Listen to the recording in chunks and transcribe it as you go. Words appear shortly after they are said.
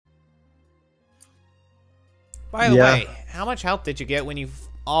By the way, how much health did you get when you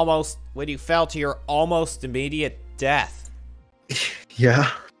fell to your almost immediate death?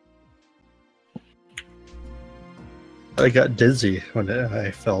 Yeah. I got dizzy when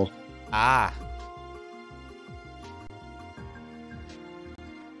I fell. Ah.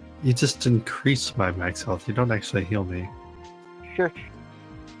 You just increase my max health. You don't actually heal me. Shush.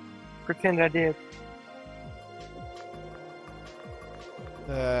 Pretend I did.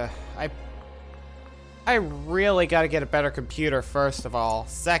 I really gotta get a better computer, first of all.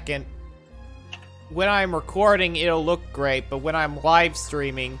 Second, when I'm recording, it'll look great, but when I'm live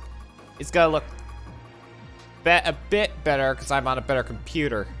streaming, it's gonna look a bit better because I'm on a better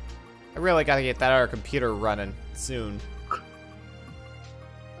computer. I really gotta get that other computer running soon. I'm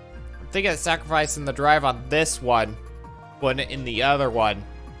thinking of sacrificing the drive on this one, putting it in the other one,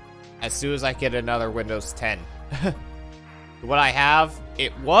 as soon as I get another Windows 10. What I have,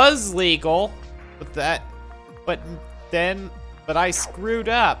 it was legal, but I screwed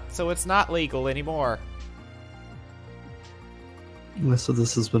up, so it's not legal anymore. So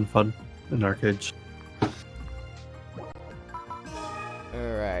this has been fun in Arcade.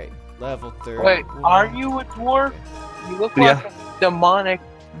 Alright, level 30. Wait, are you a dwarf? You look like a demonic,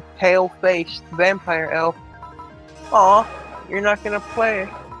 pale-faced vampire elf. Aw, you're not gonna play.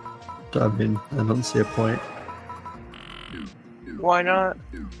 I mean, I don't see a point. Why not?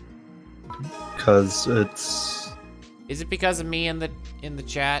 Because it's... Is it because of me in the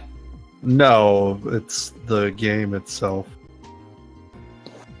chat? No, it's the game itself.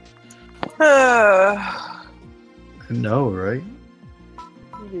 I I know, right?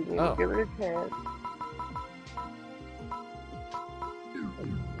 You didn't even give it a chance.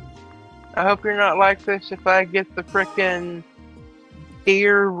 I hope you're not like this if I get the frickin'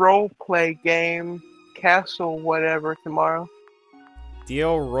 Deer roleplay game, Castle whatever, tomorrow. Deer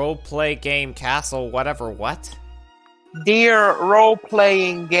roleplay game, Castle, whatever, what? Deer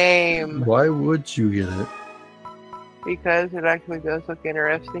role-playing game. Why would you get it? Because it actually does look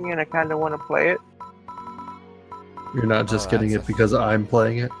interesting and I kinda wanna play it. You're not just getting it because I'm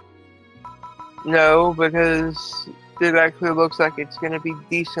playing it? No, because it actually looks like it's gonna be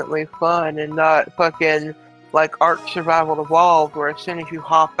decently fun and not fucking like Ark Survival Evolved, where as soon as you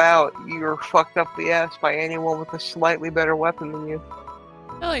hop out, you're fucked up the ass by anyone with a slightly better weapon than you.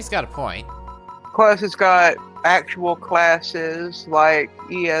 Well, he's got a point. Plus, it's got actual classes like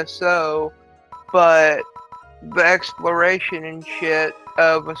ESO, but the exploration and shit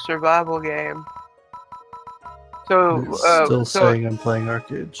of a survival game. So, Still saying I'm playing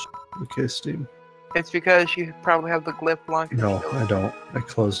Arcade. Okay, Steam. It's because you probably have the glyph launcher. No, I don't. I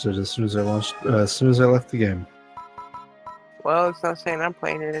closed it as soon as I launched. As soon as I left the game. Well, it's not saying I'm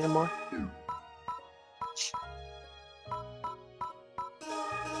playing it anymore.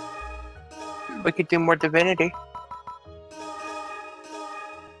 We could do more Divinity.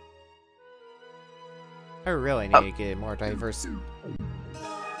 I really need to get more diverse.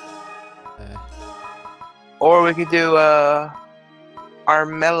 Or we could do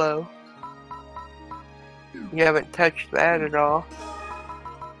Armello. You haven't touched that at all.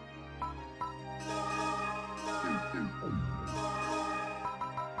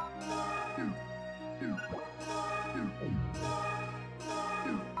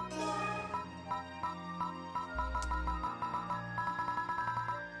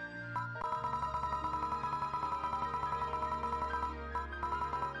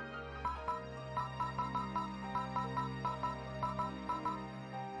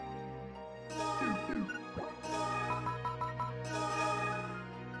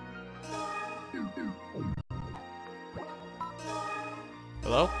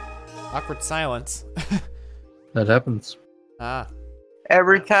 Hello? Awkward silence. That happens. Ah.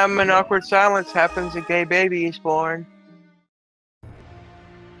 Every time an awkward silence happens, a gay baby is born.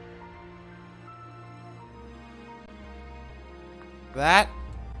 That?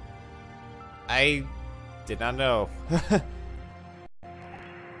 I did not know.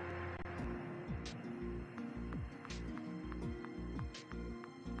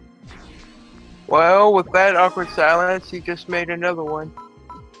 Well, with that awkward silence, you just made another one.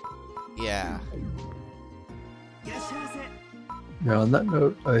 Yeah. Yeah, on that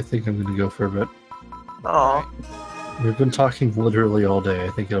note, I think I'm gonna go for a bit. Aw. We've been talking literally all day. I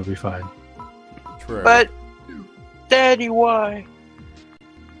think it'll be fine. True. But, Daddy, why?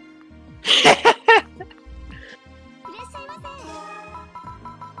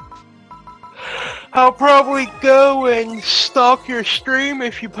 I'll probably go and stalk your stream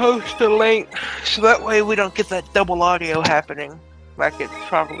if you post a link, so that way we don't get that double audio happening, like it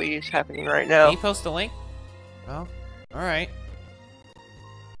probably is happening right now. Can you post a link? Oh, alright.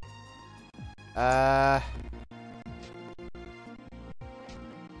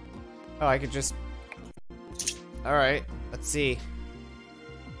 Oh, I could just... Alright, let's see.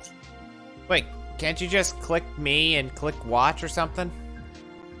 Wait, can't you just click me and click watch or something?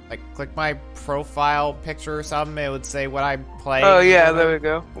 Like, click my profile picture or something, it would say what I'm playing. Oh yeah, there we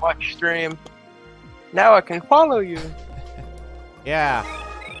go. Watch stream. Now I can follow you. Yeah.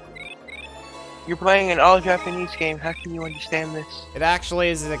 You're playing an all-Japanese game. How can you understand this? It actually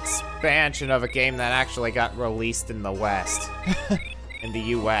is an expansion of a game that actually got released in the West. In the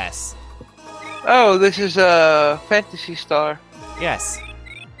US. Oh, this is a Fantasy Star. Yes.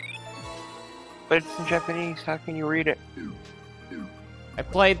 But it's in Japanese. How can you read it? I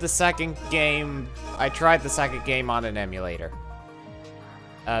played the second game. I tried the second game on an emulator.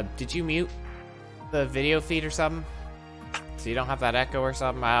 Did you mute the video feed or something? So you don't have that echo or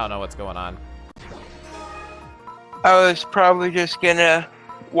something? I don't know what's going on. I was probably just gonna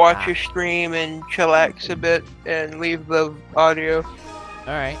watch your stream and chillax a bit and leave the audio.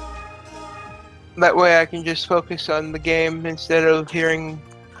 Alright. That way I can just focus on the game instead of hearing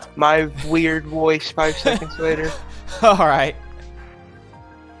my weird voice 5 seconds later. Alright.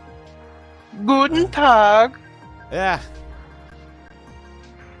 Guten Tag! Yeah.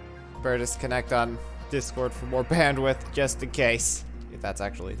 Better just connect on Discord for more bandwidth, just in case. If that's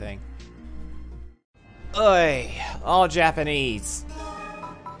actually a thing. Oi! All Japanese.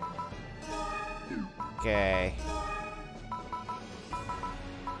 Okay.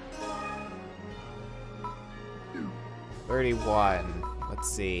 $31. Let's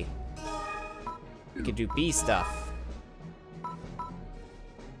see. We can do B stuff.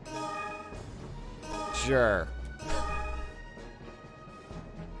 Sure.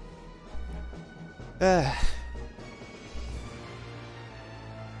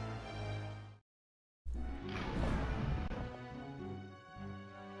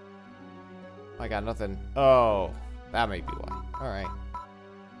 I got nothing. Oh, that may be why. Alright.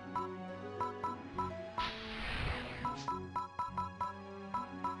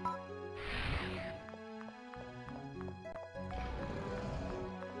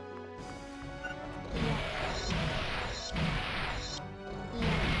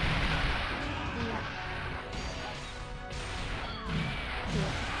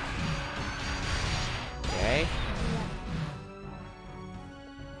 Okay.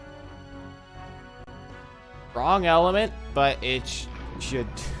 Wrong element, but it should...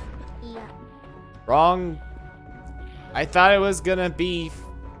 Wrong... I thought it was gonna be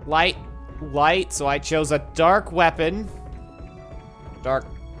light, so I chose a dark weapon. Dark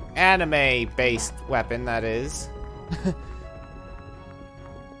anime-based weapon, that is.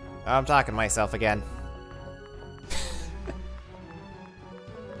 I'm talking to myself again.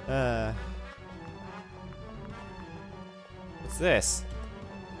 What's this?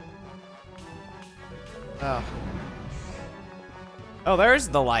 Oh. Oh, there's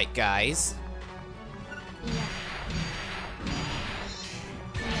the light, guys.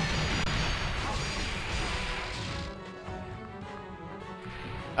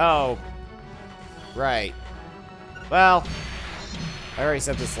 Oh. Right. Well, I already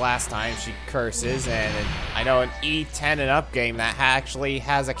said this last time, she curses, and I know an E10 and up game that actually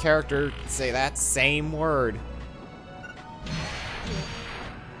has a character say that same word.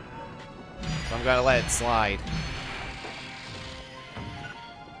 So I'm gonna let it slide.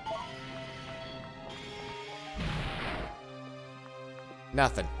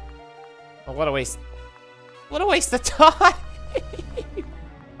 Nothing. Oh, what a waste. What a waste of time!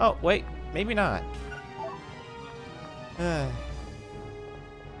 Oh, wait. Maybe not.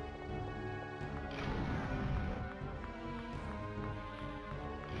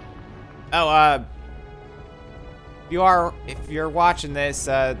 Oh, if you're watching this,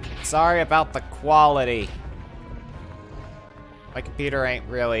 sorry about the quality. My computer ain't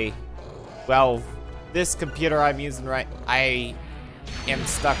really, well, this computer I am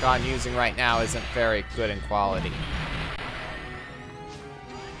stuck on using right now isn't very good in quality.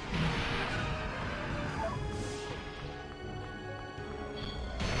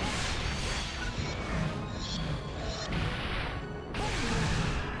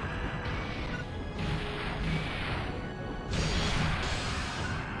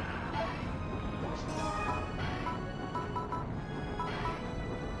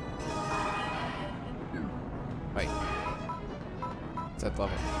 Wait. It's at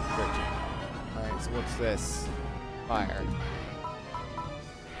level 13. Alright, so what's this? Fire.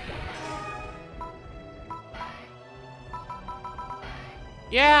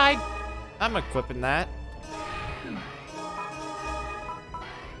 Yeah, I'm equipping that.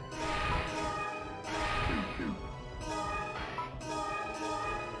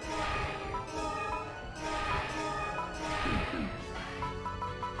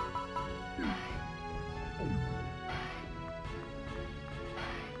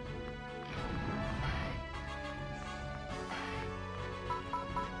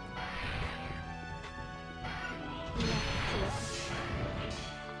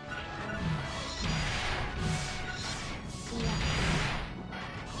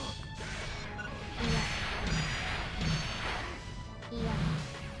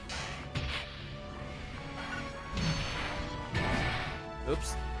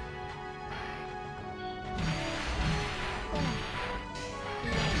 Oops.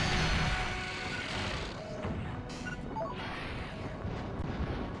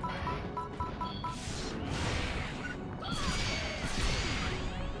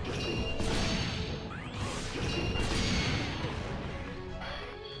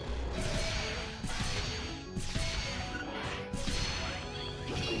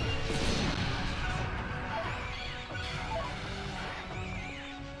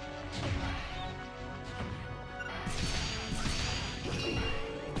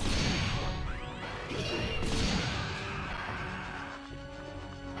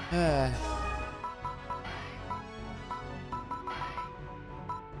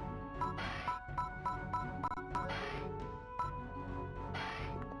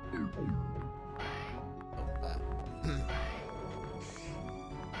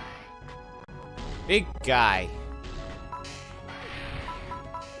 Big guy.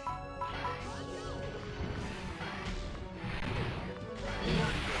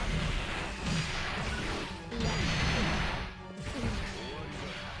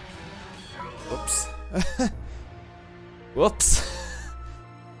 Whoops. Whoops.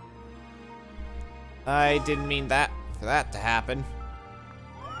 I didn't mean for that to happen.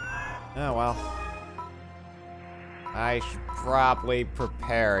 Oh well. I should probably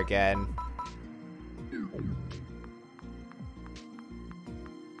prepare again.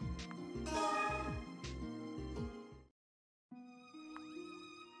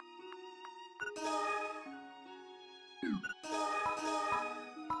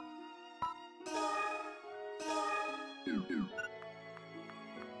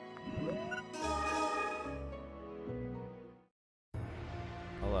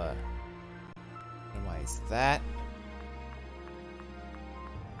 I'll minimize that.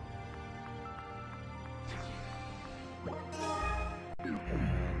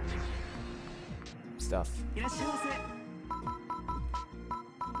 Stuff.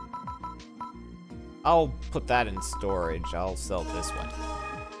 I'll put that in storage. I'll sell this one.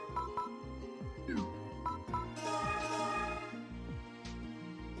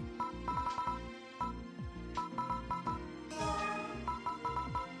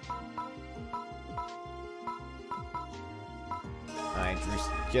 I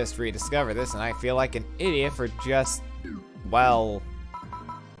just rediscovered this, and I feel like an idiot for just, well,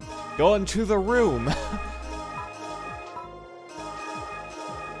 going to the room.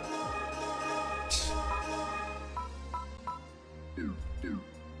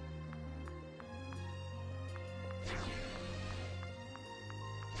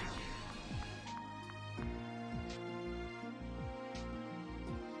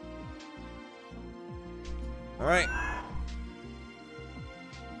 All right.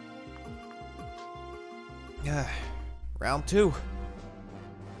 Round 2.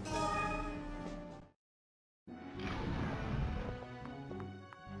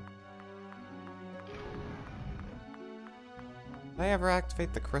 Did I ever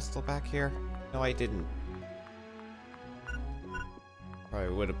activate the crystal back here? No, I didn't. Probably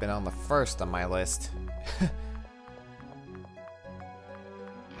would have been on the first on my list.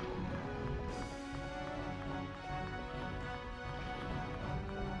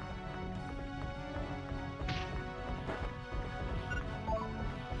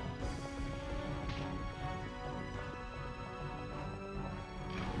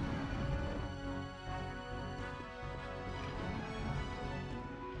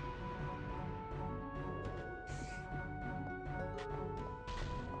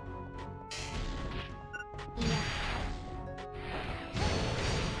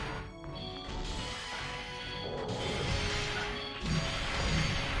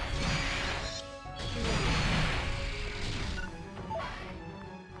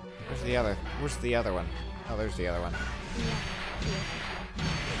 Where's the other one? Oh, there's the other one.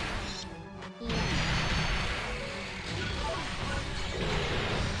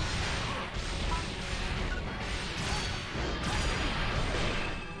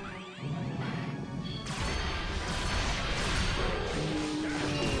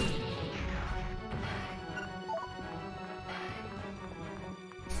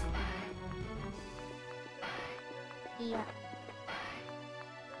 Yeah.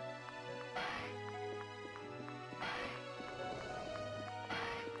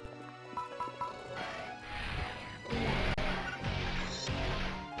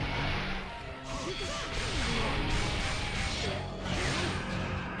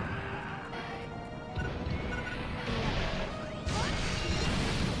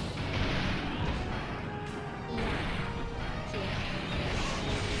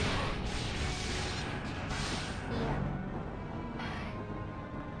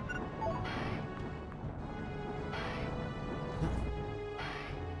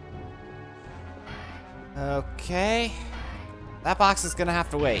 Okay. That box is gonna have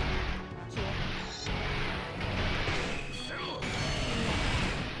to wait.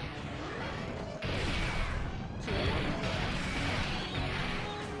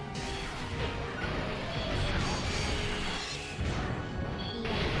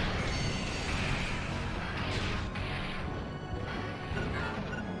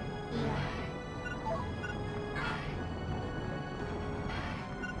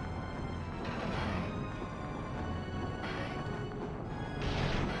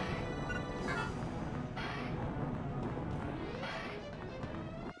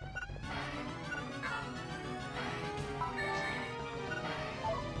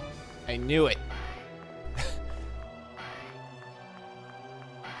 I knew it.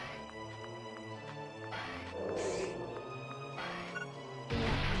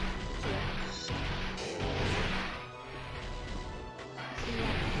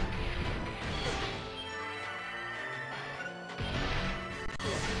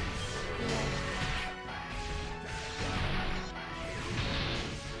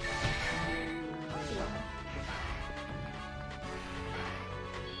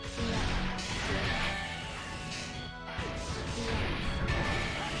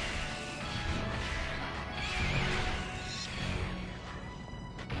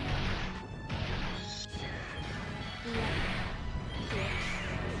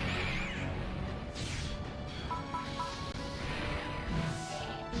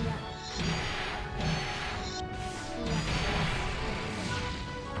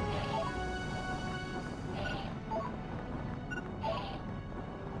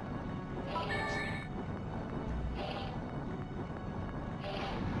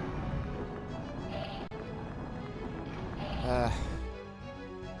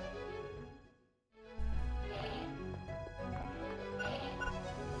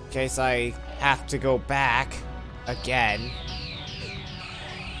 In case I have to go back again.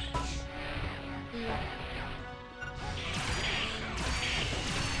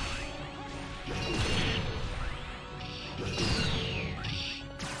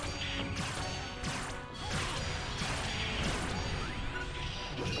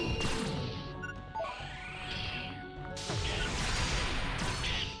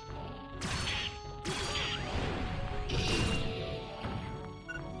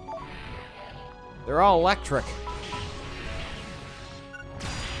 They're all electric.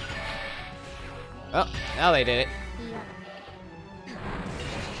 Oh, now they did it.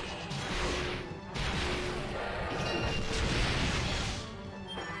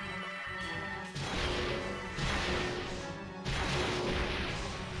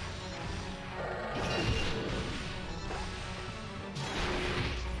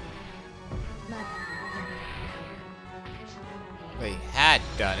 They had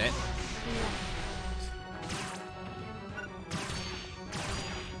done it.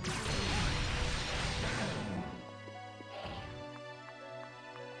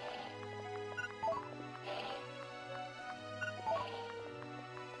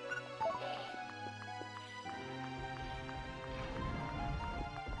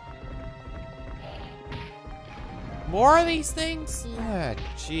 More of these things? Ah,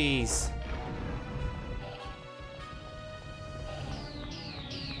 jeez.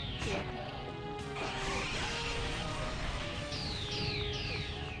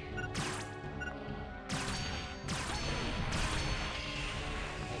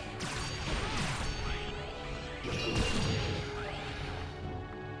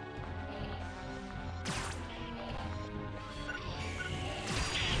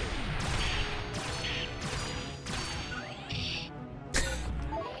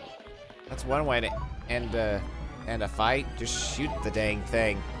 That's one way to end a fight. Just shoot the dang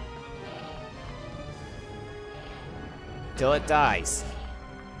thing. Till it dies.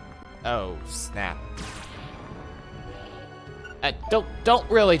 Oh, snap. Don't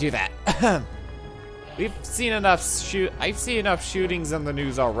really do that. We've seen enough I've seen enough shootings in the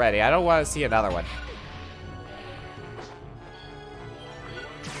news already. I don't want to see another one.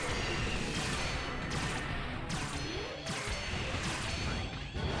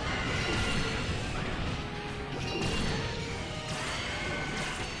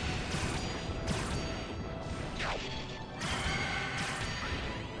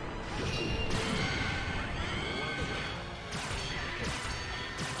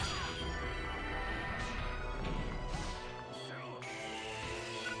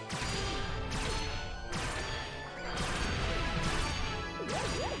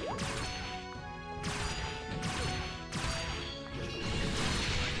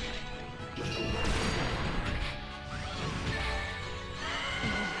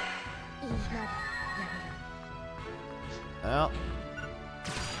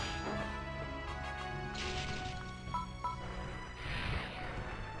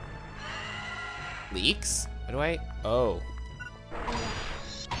 leaks? What do I? Oh.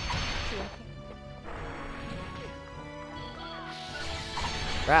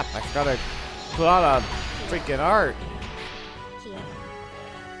 Crap, I forgot to put on a freaking art.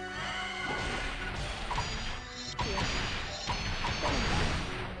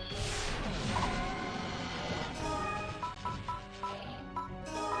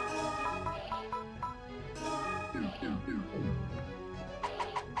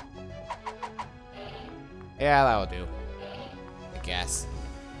 Yeah, that'll do. I guess.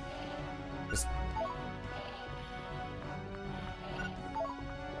 Just...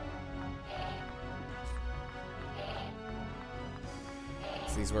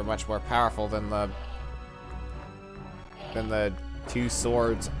 These were much more powerful than the two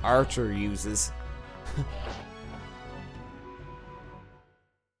swords Archer uses.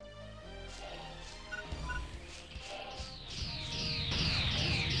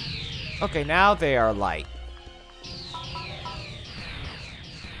 Okay, now they are light.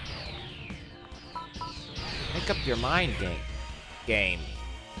 Make up your mind, game.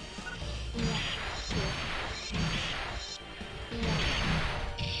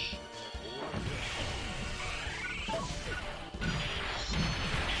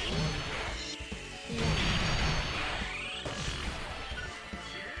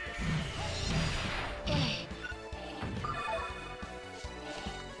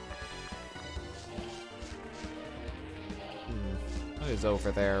 What is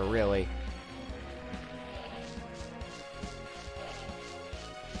over there, really?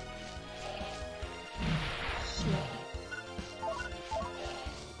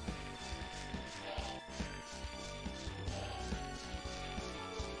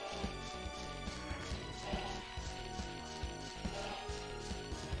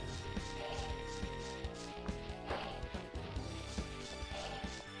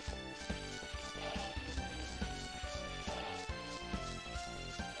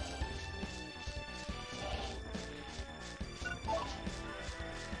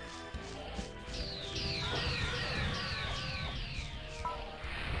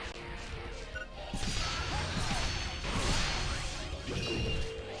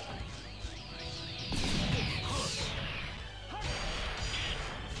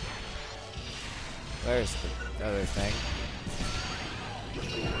 There's the other thing.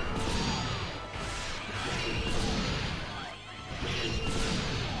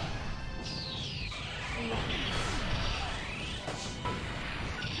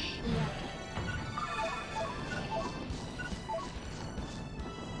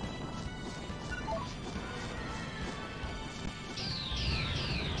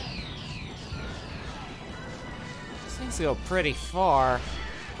 These things go pretty far.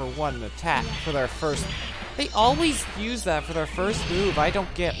 For one attack for their first. They always use that for their first move. I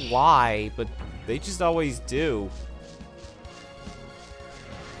don't get why, but they just always do.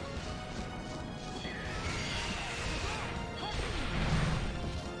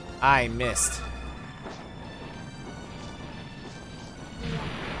 I missed.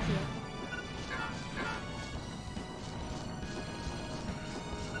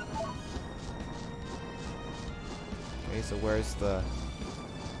 Okay, so where's the...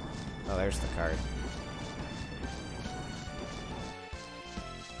 Oh, there's the card.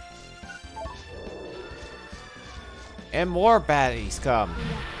 And more baddies come.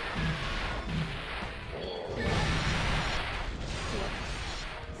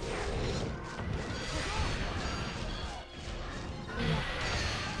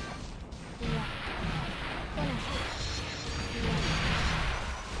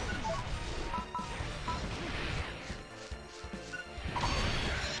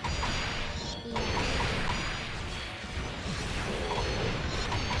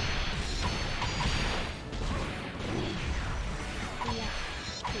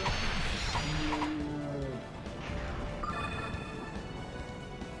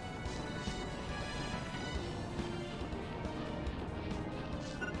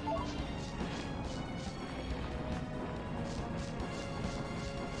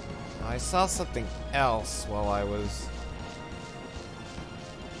 I saw something else while I was,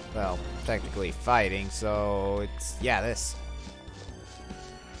 well, technically fighting, so it's, yeah, this.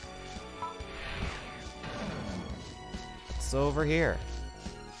 It's over here.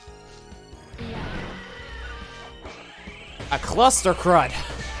 A cluster crud.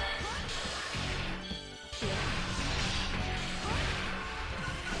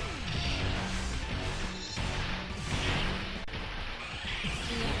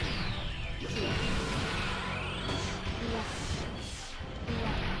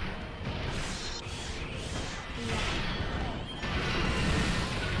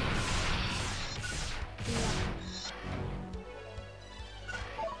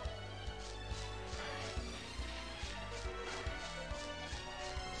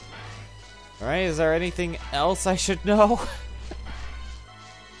 Alright, is there anything else I should know?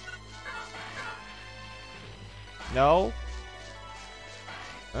 No?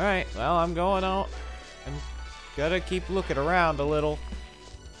 Alright, well, I'm going out. I'm gotta keep looking around a little.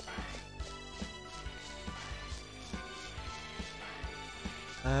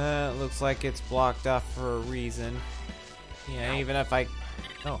 Looks like it's blocked off for a reason. Yeah, even if I...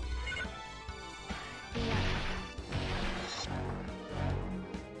 Oh.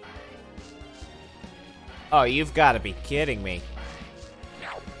 Oh, you've got to be kidding me.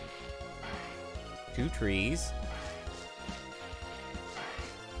 2 trees.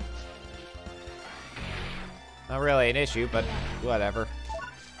 Not really an issue, but whatever.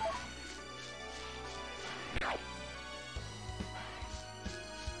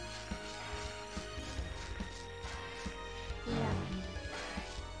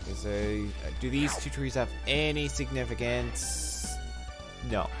 Do these 2 trees have any significance?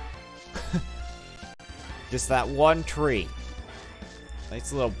 No. Just that one tree.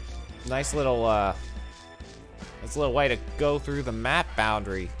 Nice little way to go through the map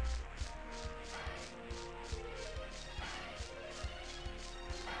boundary.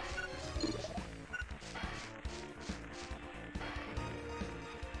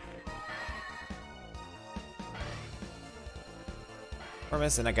 We're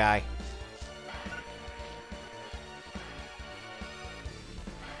missing a guy.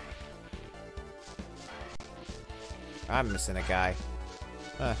 I'm missing a guy.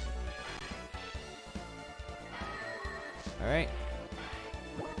 Huh. Alright.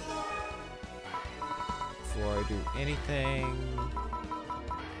 Before I do anything...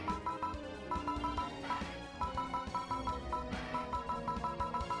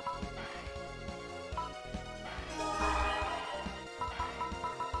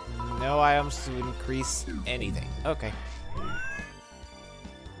 No items to increase anything. Okay.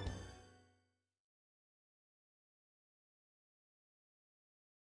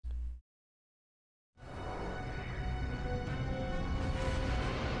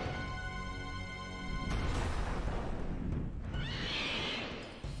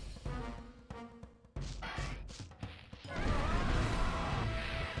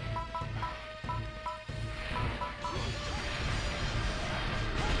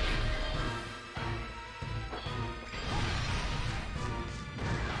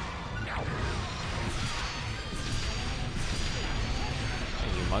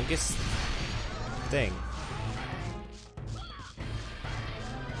 Humongous thing.